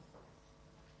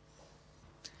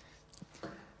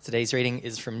Today's reading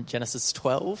is from Genesis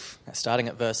 12, starting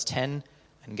at verse 10,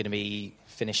 and going to be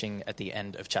finishing at the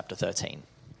end of chapter 13.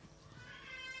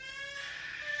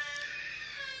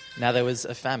 Now there was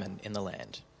a famine in the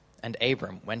land, and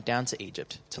Abram went down to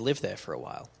Egypt to live there for a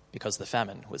while, because the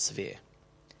famine was severe.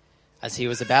 As he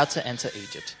was about to enter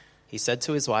Egypt, he said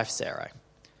to his wife Sarai,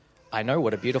 "I know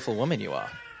what a beautiful woman you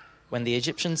are. When the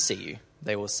Egyptians see you,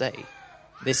 they will say,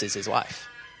 'This is his wife.'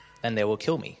 Then they will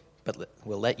kill me, but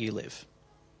will let you live.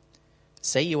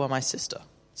 Say you are my sister,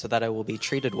 so that I will be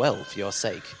treated well for your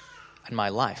sake, and my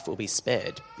life will be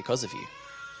spared because of you."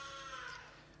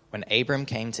 When Abram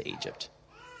came to Egypt,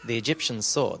 the Egyptians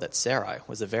saw that Sarai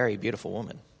was a very beautiful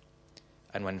woman.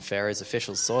 And when Pharaoh's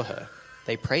officials saw her,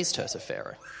 they praised her to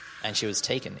Pharaoh, and she was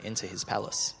taken into his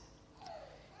palace.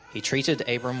 He treated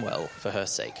Abram well for her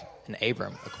sake, and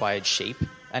Abram acquired sheep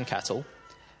and cattle,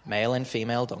 male and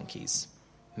female donkeys,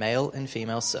 male and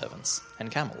female servants, and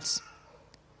camels.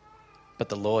 But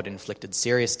the Lord inflicted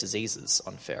serious diseases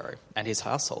on Pharaoh and his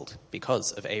household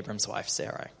because of Abram's wife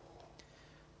Sarai.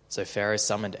 So Pharaoh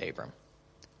summoned Abram.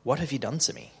 "What have you done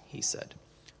to me?" he said.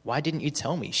 "Why didn't you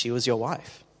tell me she was your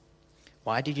wife?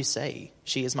 Why did you say,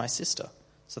 'She is my sister,'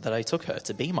 so that I took her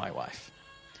to be my wife?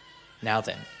 Now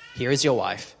then, here is your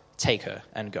wife, take her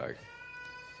and go."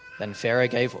 Then Pharaoh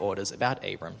gave orders about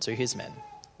Abram to his men,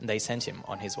 and they sent him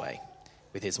on his way,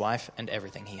 with his wife and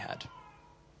everything he had.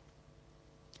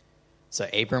 So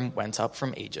Abram went up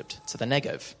from Egypt to the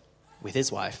Negev, with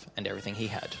his wife and everything he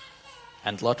had,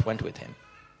 and Lot went with him.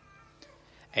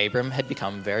 Abram had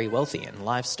become very wealthy in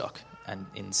livestock and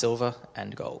in silver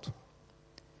and gold.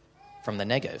 From the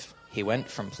Negev, he went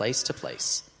from place to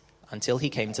place until he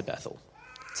came to Bethel,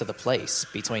 to the place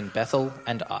between Bethel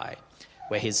and Ai,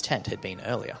 where his tent had been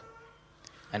earlier,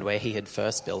 and where he had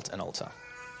first built an altar.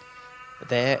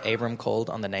 There Abram called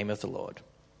on the name of the Lord.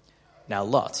 Now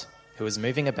Lot, who was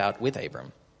moving about with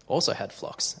Abram, also had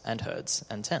flocks and herds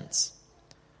and tents.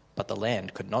 But the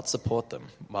land could not support them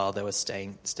while they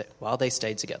stayed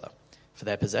together, for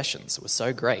their possessions were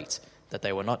so great that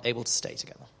they were not able to stay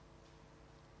together.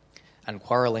 And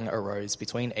quarreling arose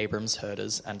between Abram's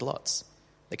herders and Lot's.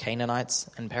 The Canaanites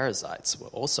and Perizzites were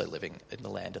also living in the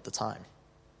land at the time.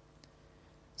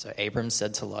 So Abram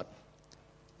said to Lot,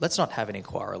 "Let's not have any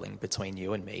quarreling between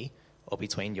you and me, or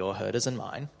between your herders and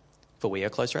mine, for we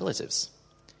are close relatives.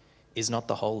 Is not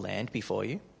the whole land before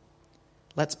you?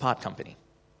 Let's part company.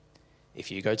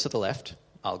 If you go to the left,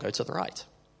 I'll go to the right.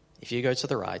 If you go to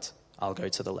the right, I'll go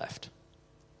to the left."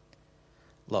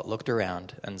 Lot looked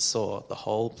around and saw the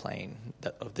whole plain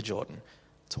of the Jordan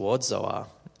towards Zoar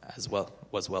as well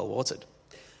was well watered,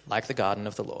 like the garden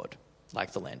of the Lord,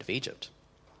 like the land of Egypt.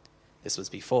 This was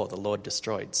before the Lord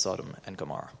destroyed Sodom and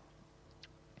Gomorrah.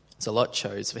 So Lot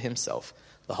chose for himself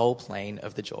the whole plain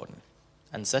of the Jordan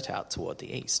and set out toward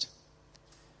the east.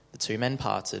 The two men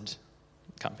parted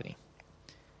company.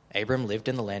 Abram lived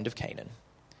in the land of Canaan,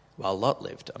 while Lot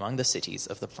lived among the cities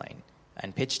of the plain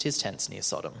and pitched his tents near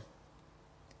Sodom.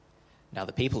 Now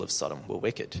the people of Sodom were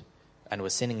wicked and were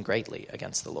sinning greatly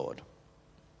against the Lord.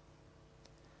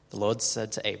 The Lord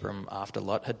said to Abram after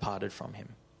Lot had parted from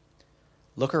him,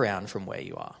 "Look around from where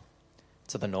you are,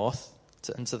 to the north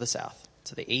and to the south,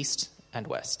 to the east and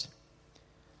west.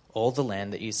 All the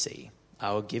land that you see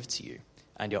I will give to you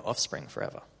and your offspring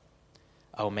forever.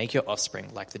 I will make your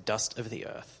offspring like the dust of the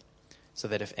earth, so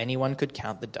that if anyone could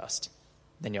count the dust,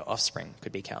 then your offspring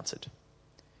could be counted.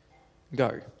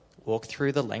 Go, walk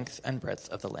through the length and breadth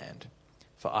of the land,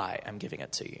 for I am giving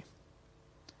it to you."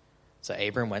 So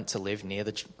Abram went to live near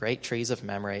the great trees of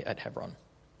Mamre at Hebron,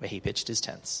 where he pitched his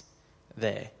tents.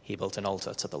 There he built an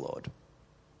altar to the Lord.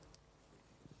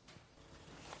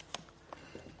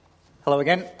 Hello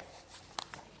again.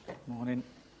 Good morning.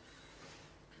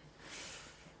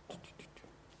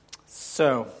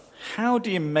 So, how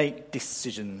do you make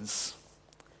decisions?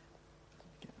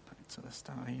 Get back to the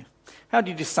start here. How do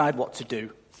you decide what to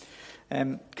do?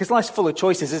 Because life's full of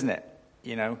choices, isn't it?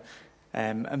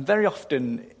 And very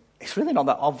often it's really not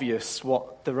that obvious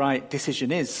what the right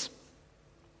decision is.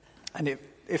 And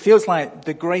it feels like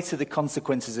the greater the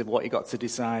consequences of what you've got to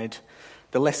decide,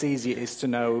 the less easy it is to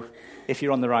know if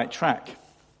you're on the right track.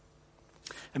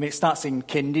 I mean, it starts in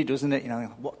kindy, doesn't it?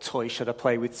 What toy should I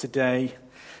play with today?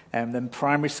 Then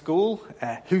primary school,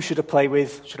 who should I play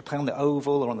with? Should I play on the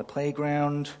oval or on the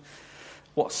playground?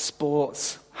 What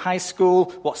sports? High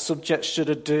school, what subjects should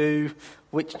I do?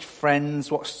 Which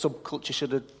friends, what subculture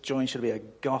should I join? Should I be a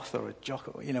goth or a jock?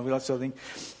 That sort of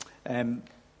thing.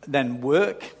 Then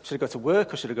work, should I go to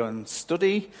work or should I go and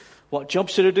study? What job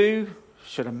should I do?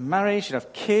 Should I marry? Should I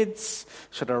have kids?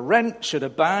 Should I rent? Should I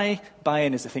buy?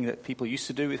 Buying is the thing that people used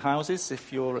to do with houses,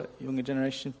 if you're a younger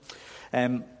generation.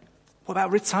 What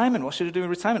about retirement? What should I do in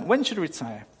retirement? When should I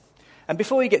retire? And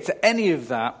before you get to any of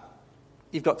that,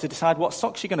 you've got to decide what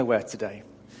socks you're going to wear today.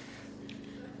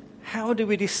 How do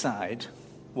we decide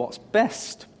what's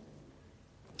best?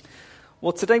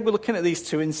 Well, today we're looking at these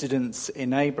two incidents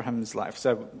in Abraham's life.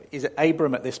 So is it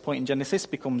Abram at this point in Genesis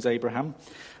becomes Abraham?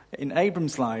 In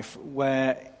Abram's life,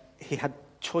 where he had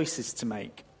choices to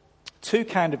make. Two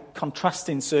kind of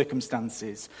contrasting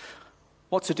circumstances.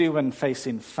 What to do when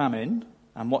facing famine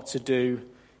and what to do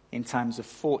in times of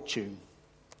fortune.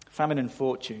 Famine and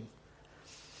fortune.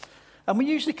 And we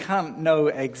usually can't know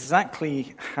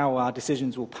exactly how our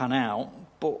decisions will pan out,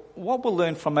 but what we'll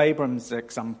learn from Abram's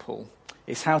example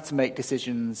is how to make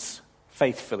decisions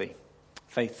faithfully.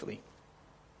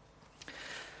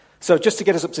 So just to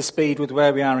get us up to speed with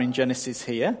where we are in Genesis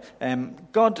here,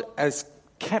 God has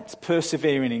kept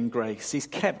persevering in grace. He's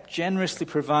kept generously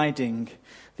providing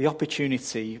the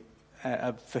opportunity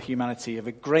for humanity of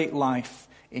a great life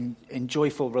in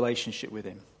joyful relationship with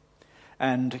him.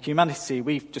 And humanity,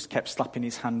 we've just kept slapping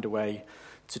his hand away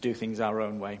to do things our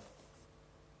own way.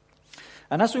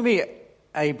 And as we meet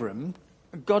Abram,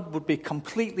 God would be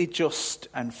completely just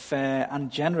and fair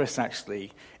and generous,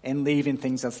 actually, in leaving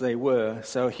things as they were.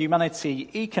 So humanity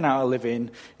eking out a living,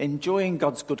 enjoying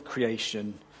God's good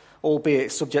creation,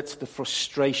 albeit subject to the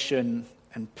frustration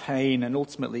and pain and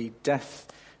ultimately death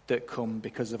that come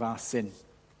because of our sin.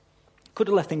 Could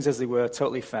have left things as they were,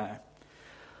 totally fair.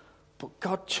 But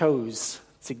God chose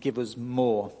to give us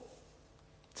more,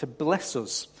 to bless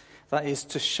us. That is,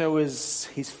 to show us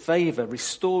his favour,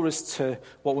 restore us to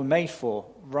what we're made for,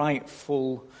 right,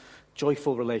 full,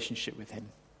 joyful relationship with him.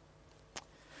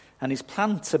 And his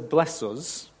plan to bless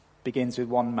us begins with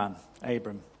one man,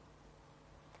 Abram.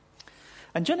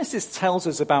 And Genesis tells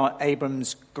us about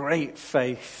Abram's great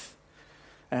faith,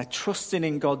 trusting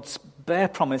in God's bare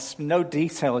promise, no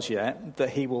details yet, that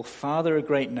he will father a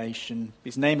great nation,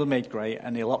 his name will be made great,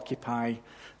 and he'll occupy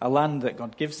a land that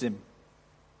God gives him.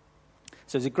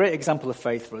 So it's a great example of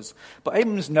faith for us. But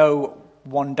Abram's no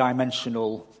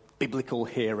one-dimensional biblical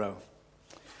hero.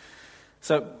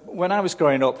 So when I was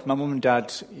growing up, my mum and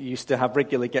dad used to have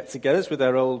regular get-togethers with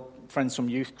their old friends from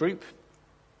youth group.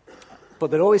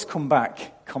 But they'd always come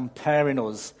back comparing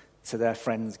us to their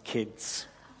friends' kids.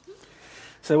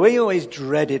 So we always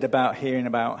dreaded about hearing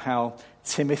about how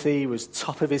Timothy was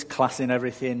top of his class in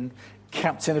everything,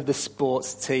 captain of the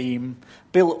sports team,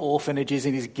 built orphanages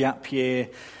in his gap year,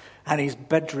 and his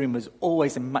bedroom was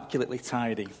always immaculately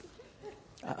tidy.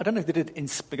 I don't know if they did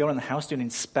go around the house doing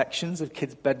inspections of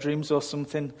kids' bedrooms or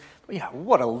something. But yeah,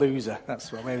 what a loser.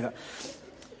 That's what maybe that.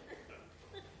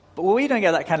 But we don't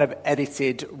get that kind of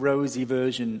edited, rosy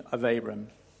version of Abram.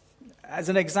 As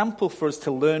an example for us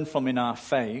to learn from in our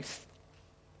faith,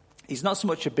 he's not so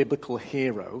much a biblical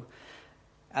hero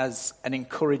as an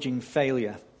encouraging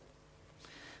failure.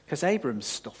 Because Abram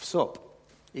stuffs up.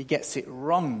 He gets it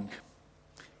wrong.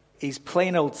 He's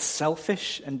plain old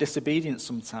selfish and disobedient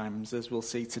sometimes, as we'll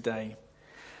see today.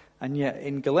 And yet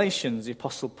in Galatians, the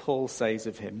Apostle Paul says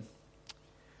of him,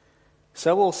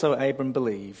 "So also Abram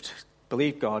believed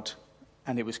God,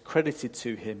 and it was credited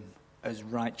to him as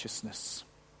righteousness."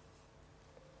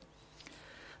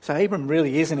 So Abram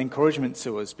really is an encouragement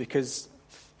to us, because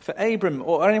for Abram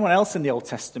or anyone else in the Old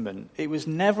Testament, it was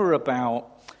never about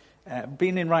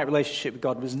being in right relationship with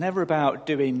God. Was never about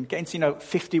getting to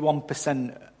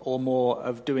 51% or more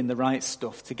of doing the right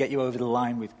stuff to get you over the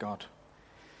line with God.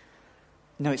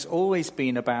 No, it's always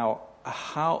been about a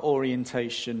heart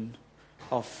orientation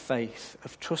of faith,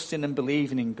 of trusting and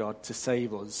believing in God to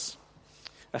save us.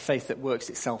 A faith that works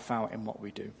itself out in what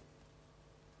we do.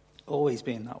 Always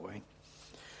been that way.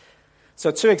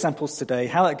 So 2 examples today,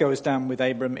 how that goes down with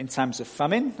Abram in times of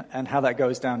famine and how that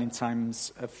goes down in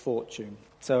times of fortune.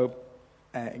 So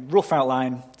rough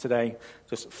outline today,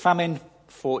 just famine,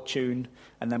 fortune,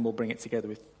 and then we'll bring it together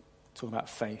with talking about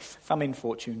faith. Famine,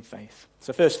 fortune, faith.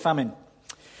 So first, famine.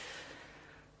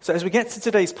 So as we get to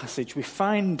today's passage, we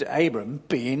find Abram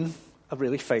being a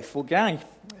really faithful guy,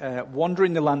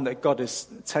 wandering the land that God has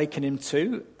taken him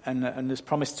to and has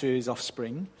promised to his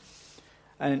offspring.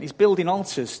 And he's building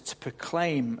altars to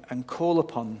proclaim and call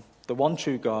upon the one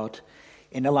true God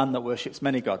in a land that worships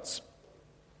many gods.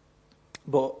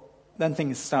 But then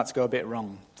things start to go a bit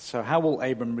wrong. So how will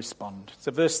Abram respond?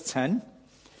 So verse 10,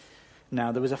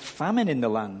 "Now there was a famine in the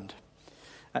land,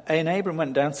 and Abram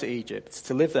went down to Egypt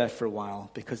to live there for a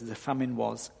while because the famine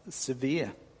was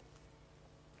severe."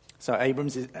 So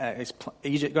Abram's going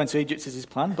to Egypt is his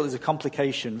plan, but there's a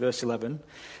complication. Verse 11.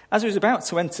 As he was about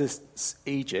to enter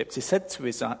Egypt, he said to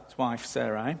his wife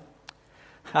Sarai,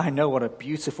 "I know what a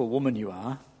beautiful woman you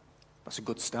are." That's a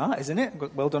good start, isn't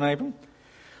it? Well done, Abram.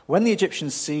 "When the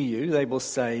Egyptians see you, they will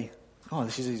say, 'Oh,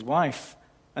 this is his wife,'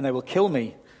 and they will kill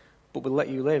me, but will let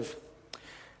you live.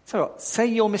 So say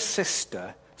you're my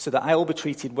sister, so that I will be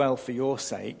treated well for your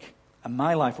sake, and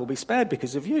my life will be spared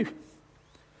because of you."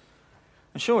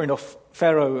 And sure enough,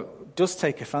 Pharaoh does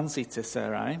take a fancy to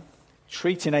Sarai,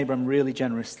 treating Abram really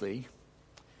generously.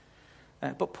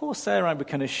 But poor Sarai, we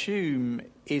can assume,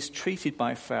 is treated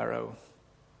by Pharaoh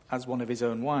as one of his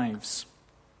own wives.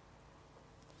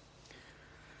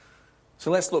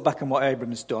 So let's look back on what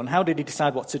Abram's done. How did he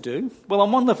decide what to do? Well,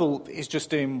 on one level, he's just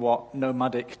doing what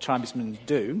nomadic tribesmen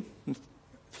do,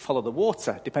 follow the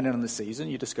water. Depending on the season,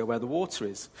 you just go where the water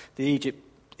is.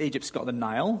 Egypt's got the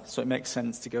Nile, so it makes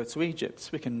sense to go to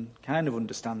Egypt. We can kind of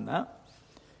understand that.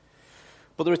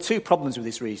 But there are two problems with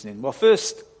his reasoning. Well,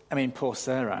 first, poor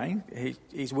Sarai,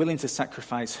 he's willing to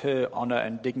sacrifice her honour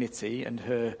and dignity and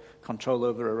her control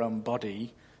over her own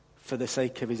body for the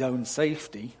sake of his own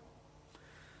safety.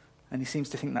 And he seems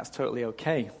to think that's totally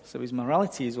okay. So his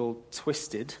morality is all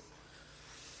twisted.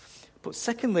 But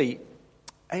secondly,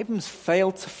 Abram's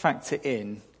failed to factor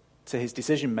in to his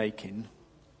decision-making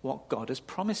what God has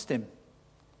promised him.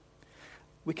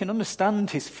 We can understand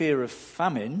his fear of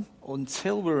famine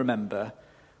until we remember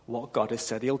what God has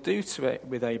said he'll do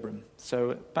with Abram.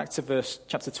 So back to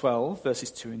chapter 12, verses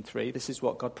 2 and 3. This is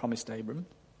what God promised Abram.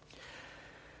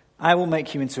 "I will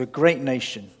make you into a great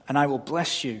nation, and I will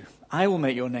bless you. I will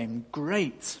make your name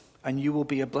great, and you will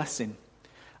be a blessing.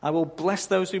 I will bless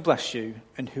those who bless you,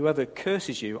 and whoever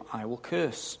curses you, I will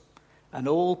curse. And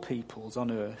all peoples on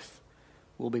earth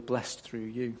will be blessed through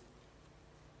you."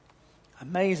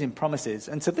 Amazing promises.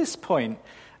 And to this point,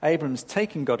 Abram's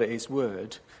taken God at his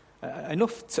word,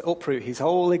 enough to uproot his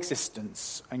whole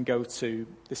existence and go to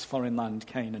this foreign land,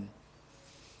 Canaan.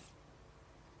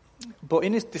 But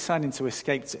in his deciding to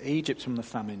escape to Egypt from the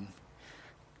famine,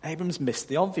 Abram's missed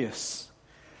the obvious.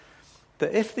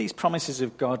 That if these promises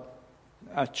of God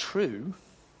are true,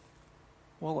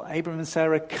 well, Abram and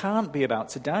Sarah can't be about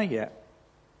to die yet.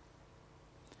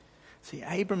 See,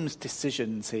 Abram's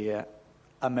decisions here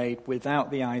are made without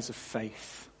the eyes of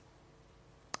faith.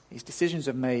 His decisions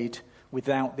are made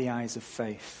without the eyes of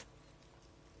faith.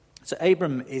 So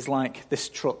Abram is like this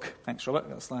truck. Thanks, Robert.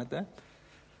 Got a slide there.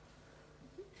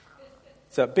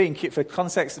 So B&Q, for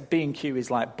context, B&Q is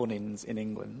like Bunnings in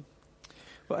England.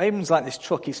 But Abram's like this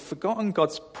truck. He's forgotten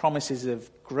God's promises of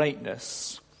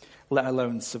greatness, let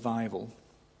alone survival.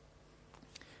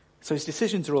 So his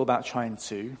decisions are all about trying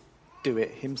to do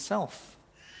it himself.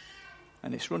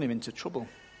 And it's run him into trouble.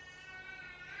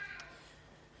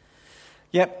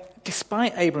 Yet,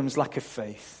 despite Abram's lack of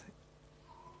faith,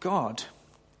 God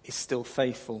is still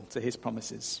faithful to his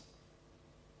promises.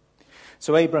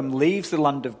 So Abram leaves the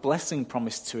land of blessing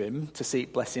promised to him to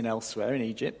seek blessing elsewhere in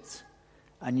Egypt,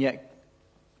 and yet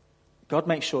God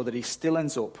makes sure that he still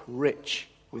ends up rich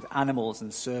with animals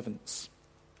and servants.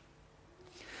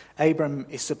 Abram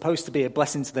is supposed to be a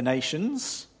blessing to the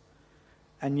nations,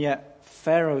 and yet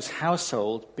Pharaoh's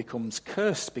household becomes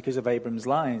cursed because of Abram's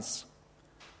lies.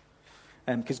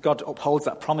 Because God upholds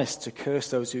that promise to curse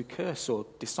those who curse or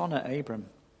dishonor Abram.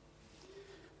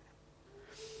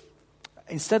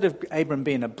 Instead of Abram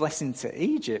being a blessing to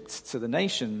Egypt, to the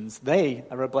nations, they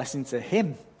are a blessing to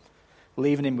him,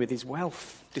 leaving him with his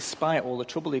wealth, despite all the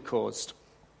trouble he caused.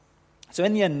 So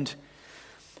in the end,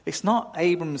 it's not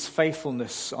Abram's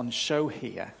faithfulness on show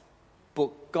here,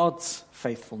 but God's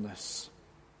faithfulness.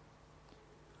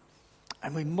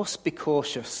 And we must be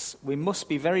cautious. We must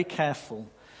be very careful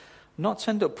not to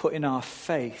end up putting our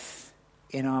faith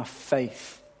in our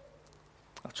faith.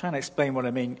 I'll try and explain what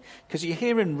I mean. Because you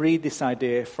hear and read this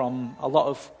idea from a lot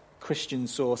of Christian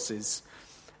sources,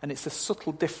 and it's a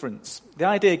subtle difference. The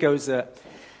idea goes that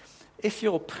if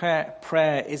your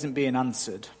prayer isn't being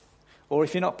answered, or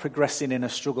if you're not progressing in a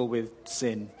struggle with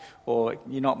sin, or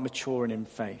you're not maturing in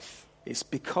faith, it's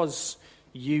because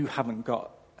you haven't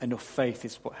got enough faith,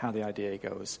 is how the idea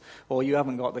goes, or you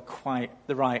haven't got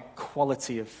the right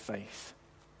quality of faith.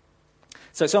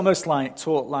 So it's almost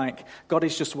taught like God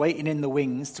is just waiting in the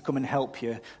wings to come and help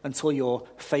you until your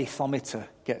faithometer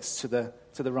gets to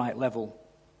the right level,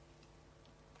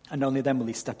 and only then will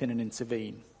he step in and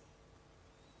intervene.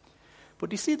 But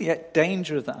do you see the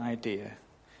danger of that idea?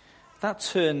 That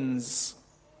turns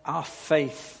our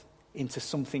faith into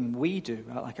something we do,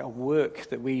 like a work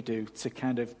that we do to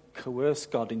kind of coerce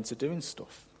God into doing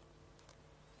stuff.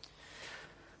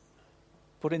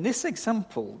 But in this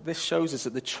example, this shows us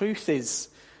that the truth is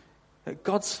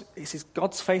that it is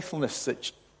God's faithfulness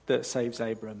that saves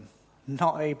Abram,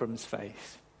 not Abram's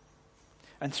faith.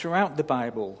 And throughout the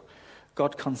Bible,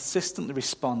 God consistently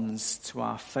responds to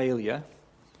our failure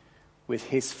with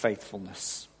his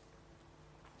faithfulness.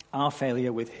 Our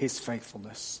failure with his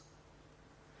faithfulness.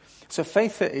 So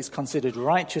faith that is considered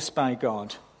righteous by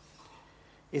God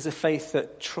is a faith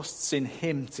that trusts in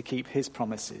him to keep his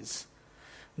promises,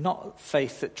 not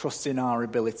faith that trusts in our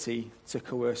ability to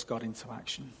coerce God into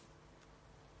action.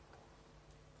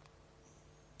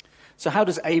 So how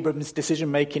does Abram's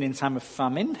decision-making in time of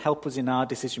famine help us in our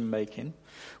decision-making?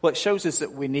 Well, it shows us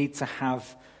that we need to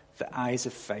have the eyes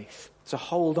of faith, to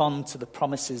hold on to the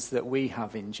promises that we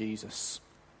have in Jesus.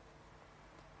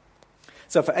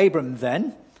 So for Abram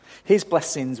then, his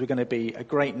blessings were going to be a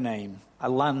great name, a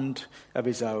land of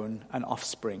his own, and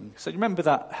offspring. So you remember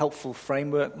that helpful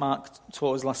framework Mark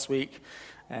taught us last week,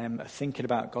 thinking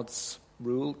about God's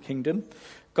rule, kingdom,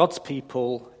 God's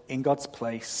people in God's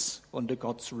place, under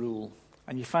God's rule.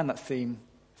 And you find that theme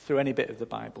through any bit of the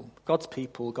Bible. God's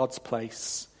people, God's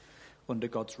place, under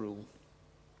God's rule.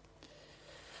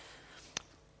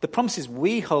 The promises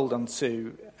we hold on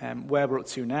to, where we're up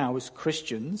to now as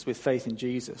Christians with faith in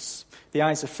Jesus, the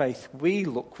eyes of faith we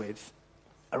look with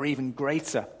are even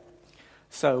greater.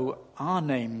 So our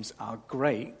names are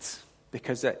great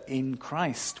because in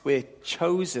Christ we're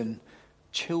chosen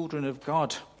children of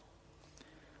God.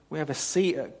 We have a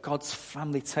seat at God's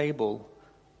family table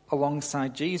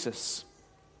alongside Jesus.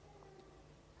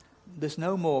 There's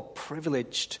no more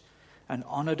privileged and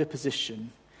honoured a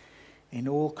position in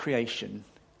all creation,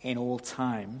 in all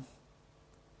time,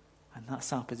 and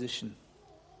that's our position.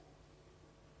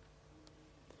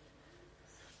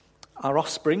 Our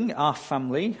offspring, our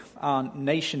family, our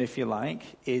nation, if you like,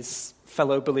 is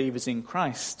fellow believers in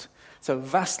Christ. So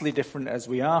vastly different as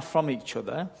we are from each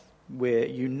other, we're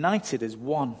united as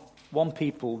one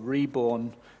people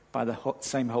reborn by the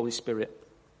same Holy Spirit.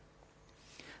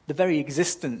 The very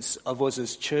existence of us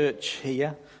as church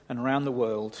here and around the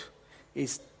world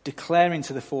is declaring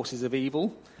to the forces of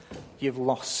evil, you've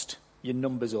lost, your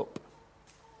number's up.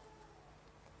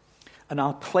 And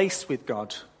our place with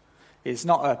God is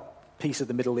not a piece of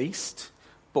the Middle East,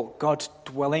 but God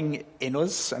dwelling in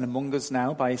us and among us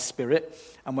now by his Spirit.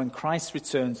 And when Christ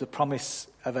returns, the promise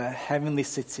of a heavenly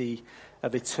city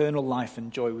of eternal life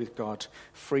and joy with God,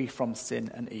 free from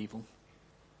sin and evil.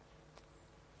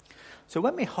 So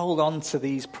when we hold on to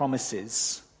these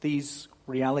promises, these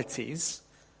realities,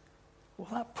 well,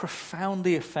 that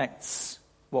profoundly affects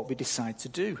what we decide to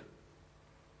do.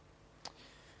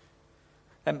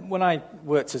 When I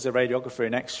worked as a radiographer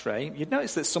in X-ray, you'd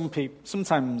notice that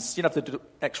sometimes you'd have the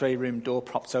X-ray room door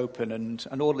propped open and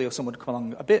an orderly or someone would come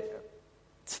along a bit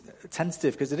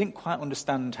tentative because they didn't quite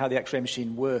understand how the X-ray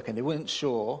machine worked and they weren't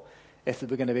sure if they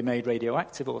were going to be made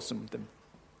radioactive or something.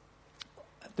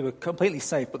 They were completely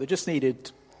safe, but they just needed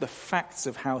the facts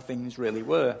of how things really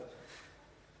were.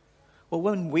 Well,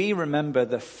 when we remember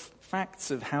the facts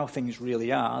of how things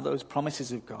really are, those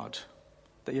promises of God,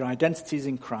 that your identity is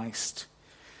in Christ,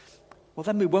 well,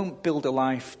 then we won't build a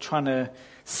life trying to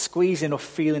squeeze enough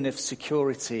feeling of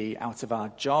security out of our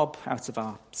job, out of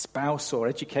our spouse or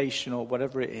education or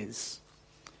whatever it is.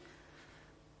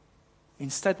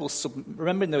 Instead,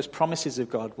 remembering those promises of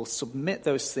God, we'll submit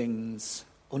those things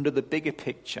under the bigger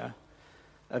picture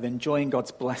of enjoying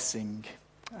God's blessing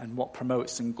and what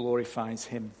promotes and glorifies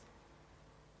him.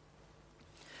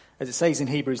 As it says in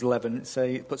Hebrews 11,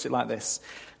 it puts it like this: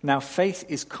 now faith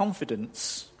is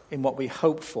confidence in what we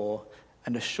hope for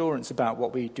and assurance about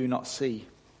what we do not see.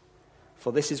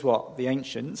 For this is what the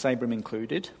ancients, Abram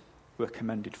included, were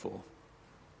commended for.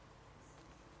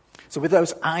 So with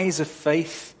those eyes of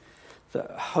faith,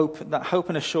 that hope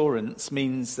and assurance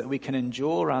means that we can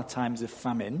endure our times of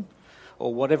famine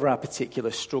or whatever our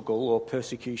particular struggle or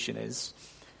persecution is,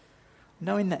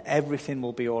 knowing that everything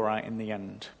will be all right in the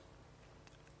end,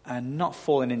 and not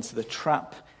falling into the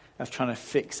trap of trying to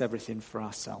fix everything for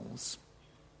ourselves.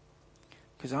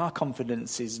 Because our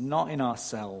confidence is not in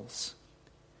ourselves,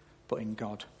 but in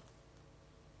God.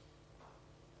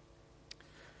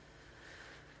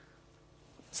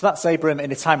 So that's Abram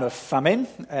in a time of famine.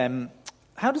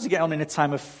 How does he get on in a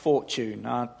time of fortune?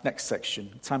 Our next section,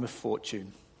 time of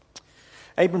fortune.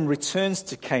 Abram returns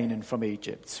to Canaan from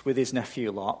Egypt with his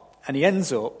nephew Lot, and he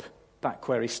ends up back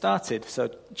where he started. So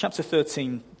chapter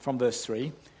 13 from verse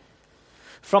 3.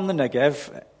 From the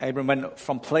Negev, Abram went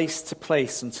from place to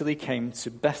place until he came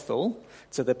to Bethel,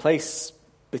 to the place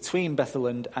between Bethel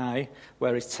and Ai,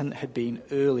 where his tent had been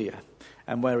earlier,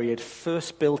 and where he had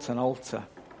first built an altar.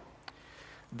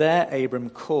 There Abram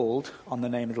called on the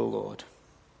name of the Lord.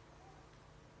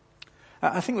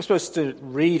 I think we're supposed to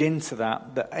read into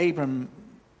that Abram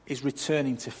is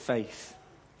returning to faith.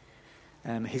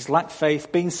 He's lacked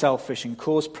faith, been selfish and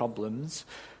caused problems,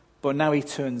 but now he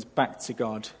turns back to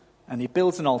God. And he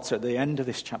builds an altar at the end of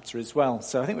this chapter as well.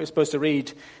 So I think we're supposed to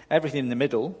read everything in the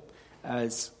middle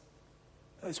as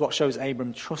what shows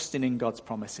Abram trusting in God's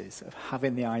promises, of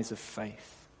having the eyes of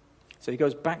faith. So he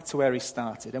goes back to where he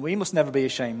started. And we must never be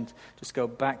ashamed, just go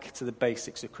back to the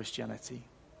basics of Christianity.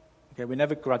 Okay, we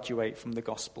never graduate from the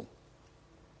gospel.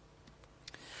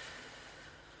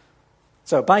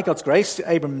 So by God's grace,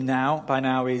 Abram by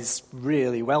now is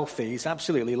really wealthy. He's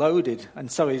absolutely loaded, and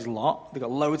so is Lot. They've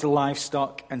got loads of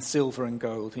livestock and silver and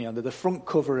gold. They're the front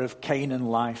cover of Canaan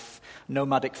Life,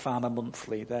 Nomadic Farmer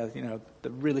Monthly. They're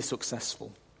really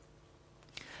successful.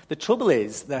 The trouble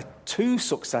is they're too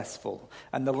successful,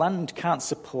 and the land can't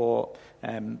support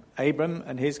Abram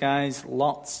and his guys,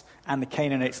 Lot, and the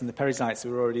Canaanites and the Perizzites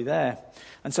who are already there.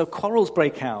 And so quarrels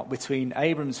break out between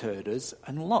Abram's herders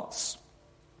and Lot's.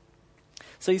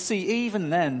 So you see, even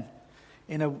then,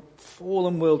 in a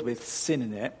fallen world with sin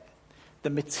in it, the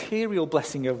material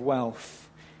blessing of wealth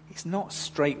is not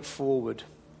straightforward.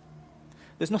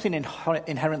 There's nothing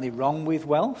inherently wrong with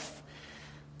wealth,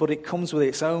 but it comes with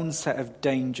its own set of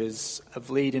dangers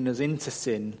of leading us into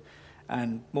sin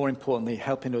and, more importantly,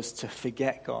 helping us to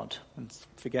forget God and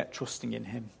forget trusting in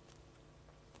him.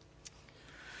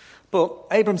 But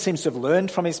Abram seems to have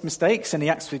learned from his mistakes, and he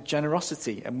acts with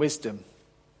generosity and wisdom.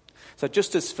 So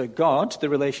just as for God, the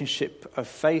relationship of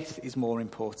faith is more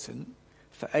important,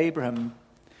 for Abraham,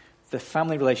 the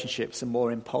family relationships are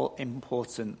more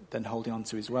important than holding on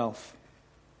to his wealth.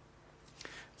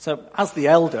 So as the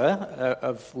elder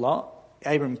of Lot,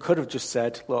 Abram could have just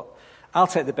said, look, I'll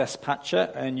take the best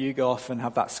patcher and you go off and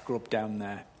have that scrub down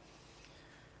there.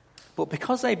 But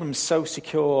because Abram's so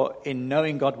secure in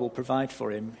knowing God will provide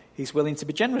for him, he's willing to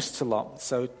be generous to Lot.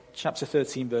 So chapter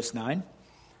 13, verse 9.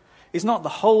 Is not the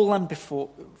whole land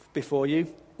before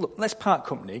you? Look, let's part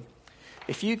company.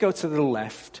 If you go to the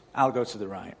left, I'll go to the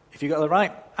right. If you go to the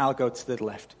right, I'll go to the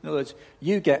left. In other words,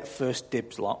 you get first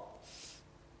dibs, Lot.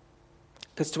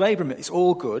 Because to Abram, it's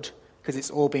all good, because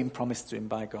it's all been promised to him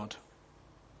by God.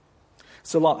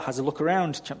 So Lot has a look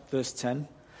around, verse 10.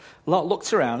 Lot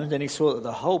looked around and he saw that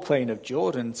the whole plain of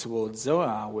Jordan towards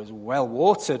Zoar was well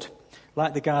watered,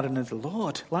 like the garden of the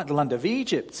Lord, like the land of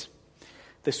Egypt.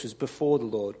 This was before the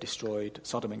Lord destroyed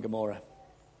Sodom and Gomorrah.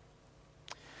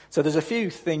 So there's a few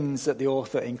things that the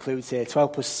author includes here to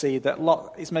help us see that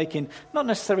Lot is making not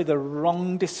necessarily the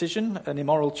wrong decision, an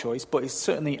immoral choice, but it's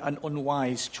certainly an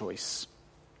unwise choice.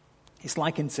 It's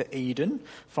likened to Eden,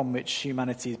 from which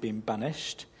humanity has been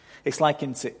banished. It's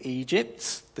likened to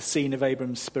Egypt, the scene of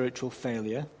Abram's spiritual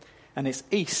failure. And it's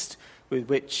east, with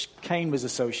which Cain was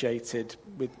associated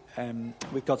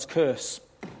with God's curse.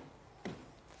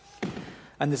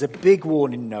 And there's a big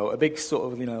warning note, a big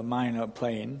sort of, minor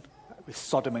playing with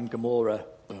Sodom and Gomorrah.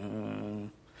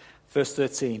 Verse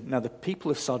 13, now the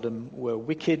people of Sodom were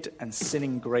wicked and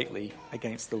sinning greatly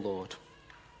against the Lord.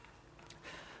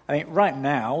 I mean, right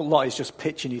now, Lot is just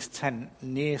pitching his tent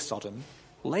near Sodom.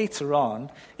 Later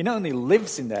on, he not only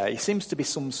lives in there, he seems to be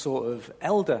some sort of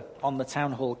elder on the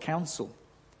town hall council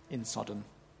in Sodom.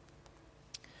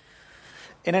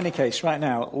 In any case, right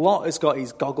now, Lot has got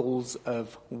his goggles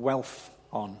of wealth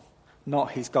on,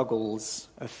 not his goggles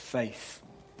of faith.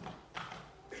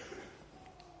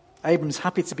 Abram's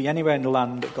happy to be anywhere in the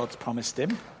land that God's promised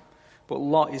him, but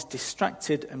Lot is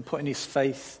distracted and putting his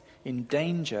faith in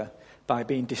danger by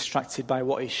being distracted by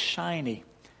what is shiny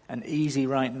and easy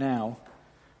right now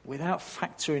without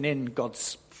factoring in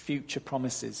God's future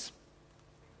promises.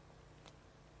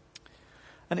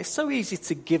 And it's so easy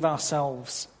to give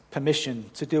ourselves permission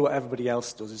to do what everybody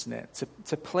else does, isn't it?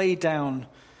 To play down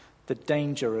the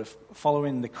danger of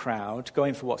following the crowd,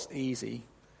 going for what's easy,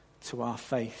 to our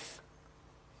faith.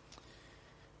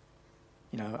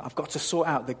 I've got to sort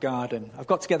out the garden. I've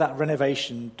got to get that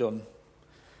renovation done.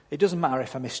 It doesn't matter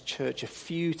if I miss church a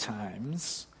few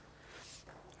times.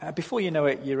 Before you know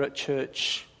it, you're at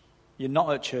church. You're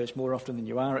not at church more often than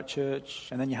you are at church,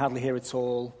 and then you're hardly here at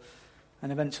all,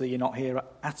 and eventually you're not here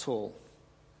at all.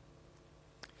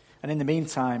 And in the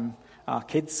meantime, our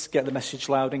kids get the message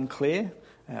loud and clear.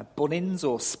 Bunnings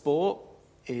or sport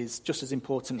is just as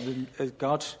important as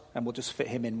God, and we'll just fit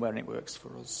him in where it works for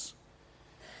us.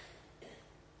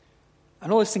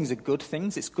 And all those things are good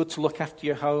things. It's good to look after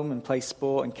your home and play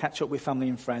sport and catch up with family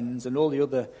and friends and all the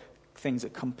other things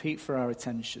that compete for our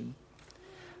attention.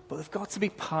 But they've got to be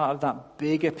part of that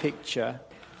bigger picture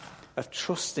of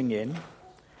trusting in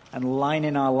and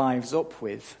lining our lives up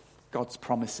with God's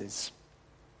promises,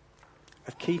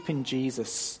 of keeping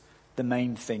Jesus the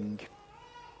main thing.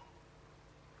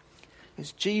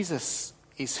 Because Jesus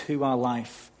is who our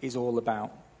life is all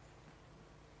about.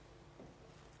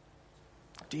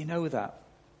 Do you know that?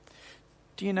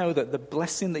 Do you know that the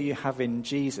blessing that you have in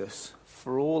Jesus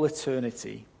for all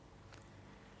eternity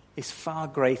is far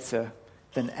greater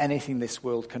than anything this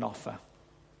world can offer?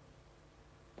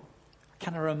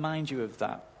 Can I remind you of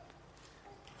that?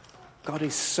 God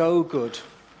is so good.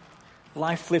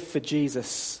 Life lived for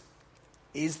Jesus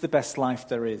is the best life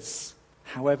there is,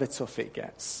 however tough it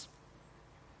gets.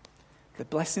 The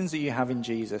blessings that you have in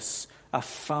Jesus are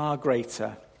far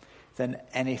greater than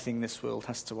anything this world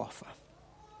has to offer.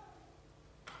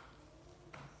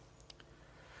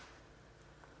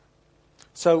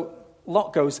 So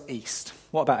Lot goes east.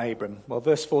 What about Abram? Well,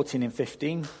 verse 14 and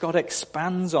 15, God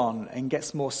expands on and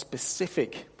gets more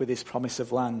specific with his promise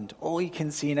of land, all you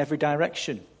can see in every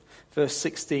direction. Verse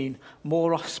 16,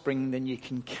 more offspring than you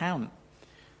can count.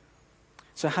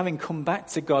 So having come back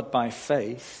to God by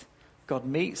faith, God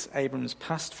meets Abram's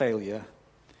past failure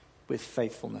with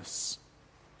faithfulness.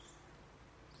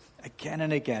 Again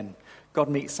and again, God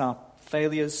meets our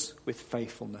failures with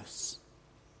faithfulness.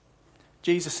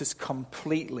 Jesus is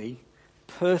perfectly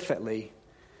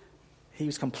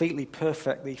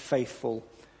faithful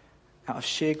out of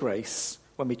sheer grace.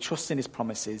 When we trust in his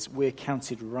promises, we're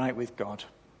counted right with God.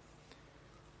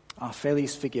 Our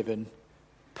failures forgiven,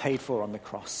 paid for on the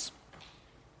cross.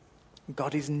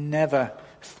 God is never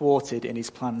thwarted in his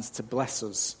plans to bless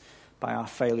us by our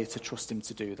failure to trust him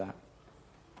to do that.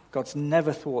 God's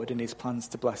never thwarted in his plans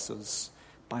to bless us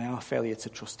by our failure to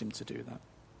trust him to do that.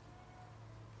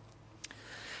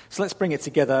 So let's bring it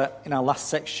together in our last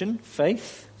section,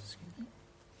 faith.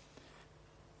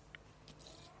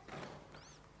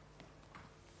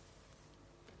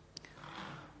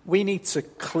 We need to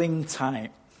cling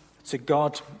tight to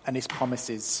God and his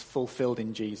promises fulfilled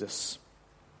in Jesus.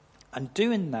 And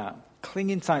doing that,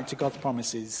 clinging tight to God's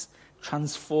promises,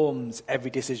 transforms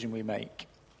every decision we make.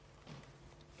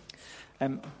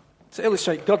 To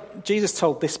illustrate, Jesus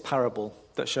told this parable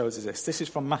that shows us this. This is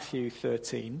from Matthew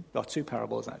 13, or two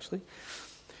parables actually.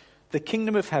 The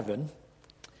kingdom of heaven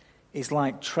is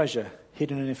like treasure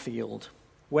hidden in a field.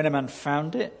 When a man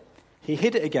found it, he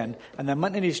hid it again, and then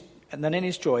in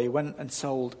his joy he went and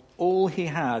sold all he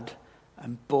had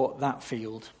and bought that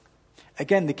field.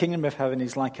 Again, the kingdom of heaven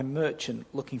is like a merchant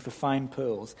looking for fine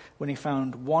pearls. When he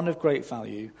found one of great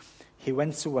value, he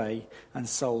went away and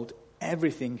sold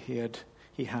everything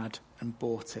he had and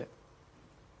bought it.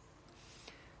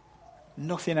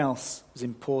 Nothing else was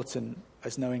important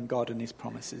as knowing God and his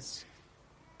promises.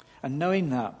 And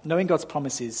knowing God's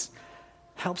promises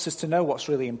helps us to know what's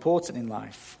really important in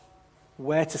life,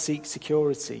 where to seek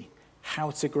security,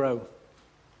 how to grow.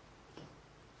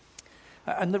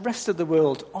 And the rest of the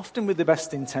world, often with the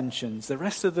best intentions, the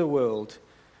rest of the world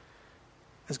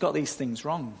has got these things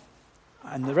wrong.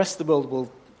 And the rest of the world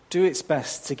will do its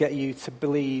best to get you to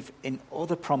believe in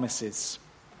other promises.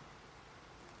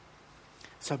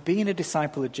 So being a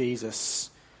disciple of Jesus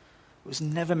was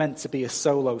never meant to be a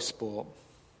solo sport.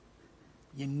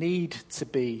 You need to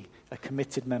be a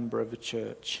committed member of a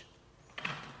church.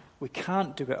 We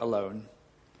can't do it alone.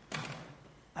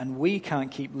 And we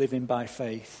can't keep living by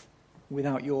faith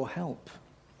without your help,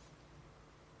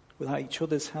 without each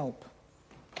other's help.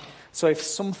 So if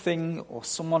something or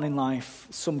someone in life,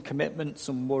 some commitment,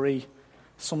 some worry,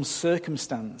 some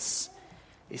circumstance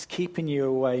is keeping you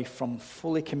away from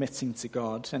fully committing to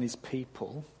God and his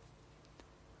people,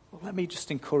 well, let me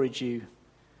just encourage you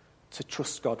to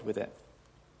trust God with it.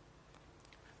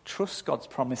 Trust God's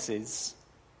promises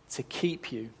to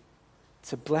keep you,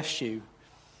 to bless you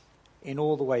in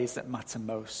all the ways that matter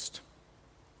most.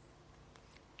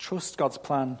 Trust God's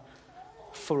plan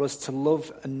for us to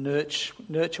love and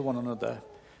nurture one another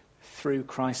through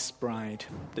Christ's bride,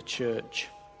 the church.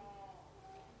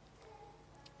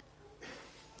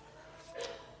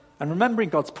 And remembering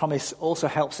God's promise also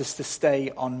helps us to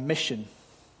stay on mission.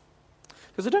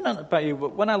 Because I don't know about you,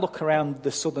 but when I look around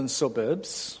the southern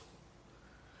suburbs,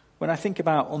 when I think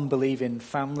about unbelieving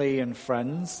family and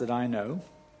friends that I know,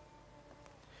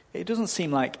 it doesn't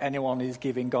seem like anyone is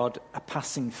giving God a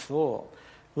passing thought,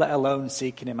 let alone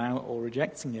seeking him out or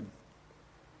rejecting him.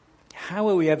 How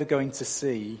are we ever going to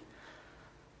see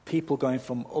people going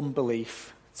from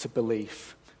unbelief to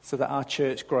belief so that our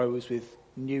church grows with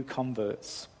new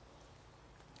converts?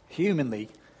 Humanly,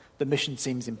 the mission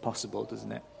seems impossible,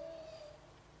 doesn't it?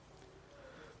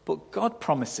 But God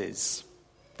promises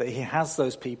that he has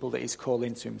those people that he's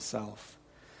calling to himself,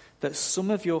 that some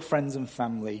of your friends and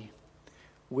family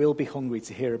will be hungry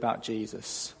to hear about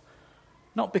Jesus,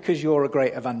 Not because you're a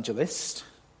great evangelist,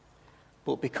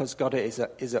 but because God is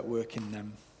at work in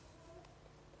them.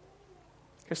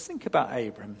 Because think about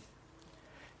Abram.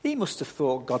 He must have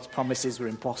thought God's promises were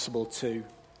impossible too.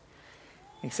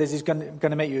 He says he's going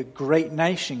to make you a great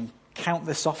nation,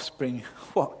 countless offspring.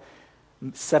 What,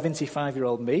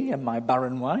 75-year-old me and my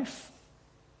barren wife?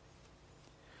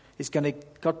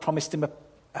 God promised him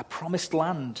a promised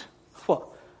land. What,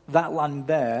 that land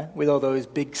there, with all those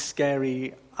big,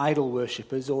 scary idol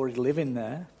worshippers already living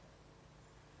there?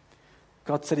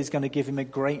 God said he's going to give him a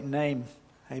great name.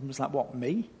 Abram's like, what,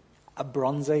 me? A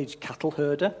Bronze Age cattle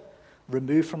herder,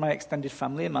 removed from my extended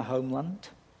family and my homeland?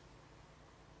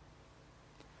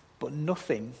 But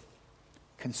nothing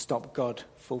can stop God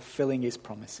fulfilling his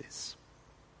promises.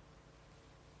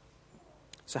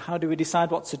 So how do we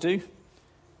decide what to do?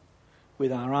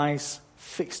 With our eyes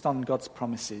fixed on God's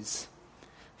promises,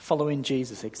 following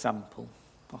Jesus' example.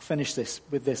 I'll finish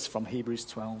with this from Hebrews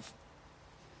 12.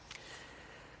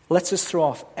 Let us throw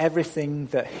off everything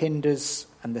that hinders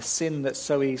and the sin that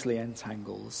so easily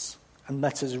entangles, and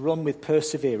let us run with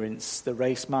perseverance the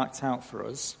race marked out for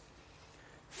us,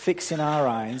 fixing our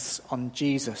eyes on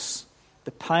Jesus,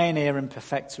 the pioneer and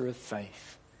perfecter of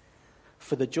faith.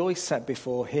 For the joy set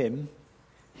before him,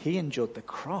 he endured the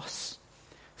cross,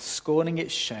 scorning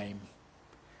its shame,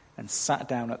 and sat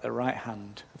down at the right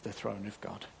hand of the throne of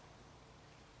God.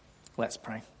 Let's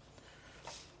pray.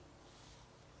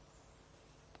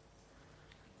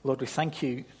 Lord, we thank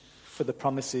you for the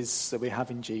promises that we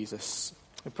have in Jesus.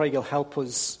 We pray you'll help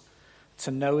us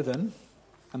to know them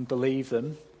and believe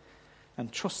them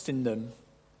and trust in them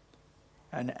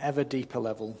at an ever deeper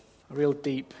level, a real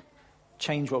deep,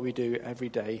 change what we do every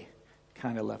day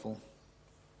kind of level.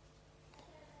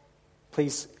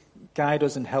 Please guide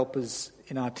us and help us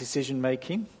in our decision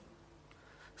making,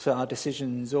 so our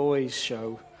decisions always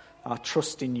show our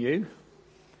trust in you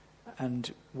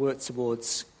and work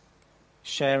towards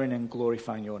sharing and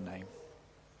glorifying your name.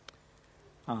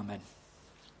 Amen.